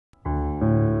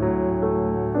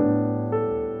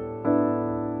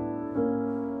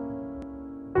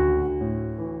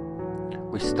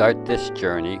start this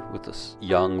journey with a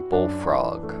young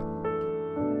bullfrog.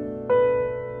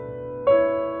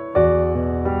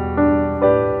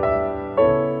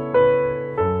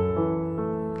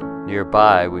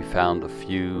 Nearby, we found a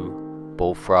few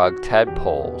bullfrog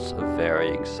tadpoles of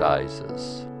varying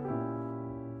sizes.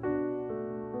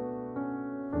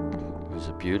 It was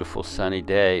a beautiful sunny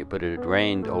day, but it had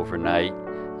rained overnight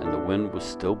and the wind was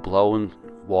still blowing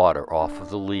water off of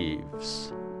the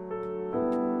leaves.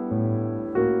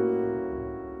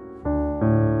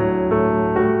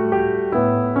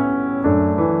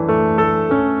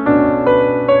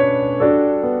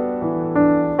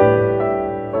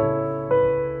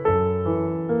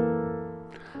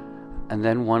 And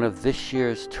then one of this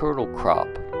year's turtle crop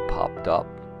popped up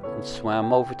and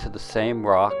swam over to the same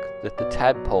rock that the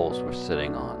tadpoles were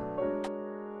sitting on.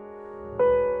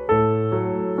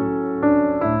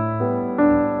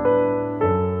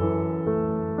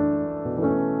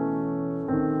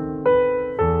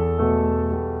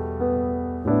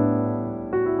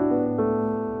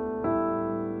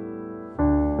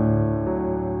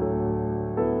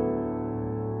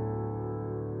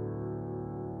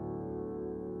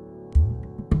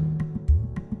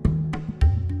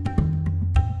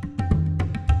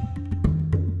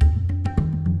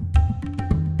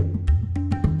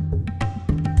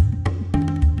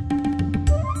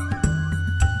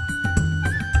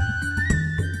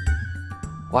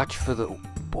 Watch for the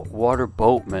water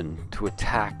boatman to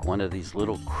attack one of these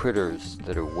little critters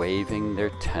that are waving their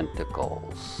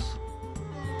tentacles.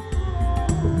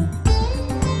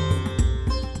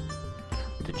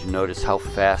 Did you notice how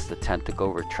fast the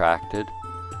tentacle retracted?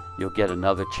 You'll get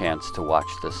another chance to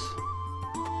watch this.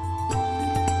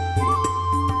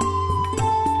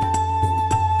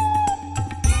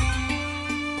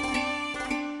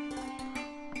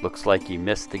 Looks like you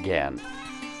missed again.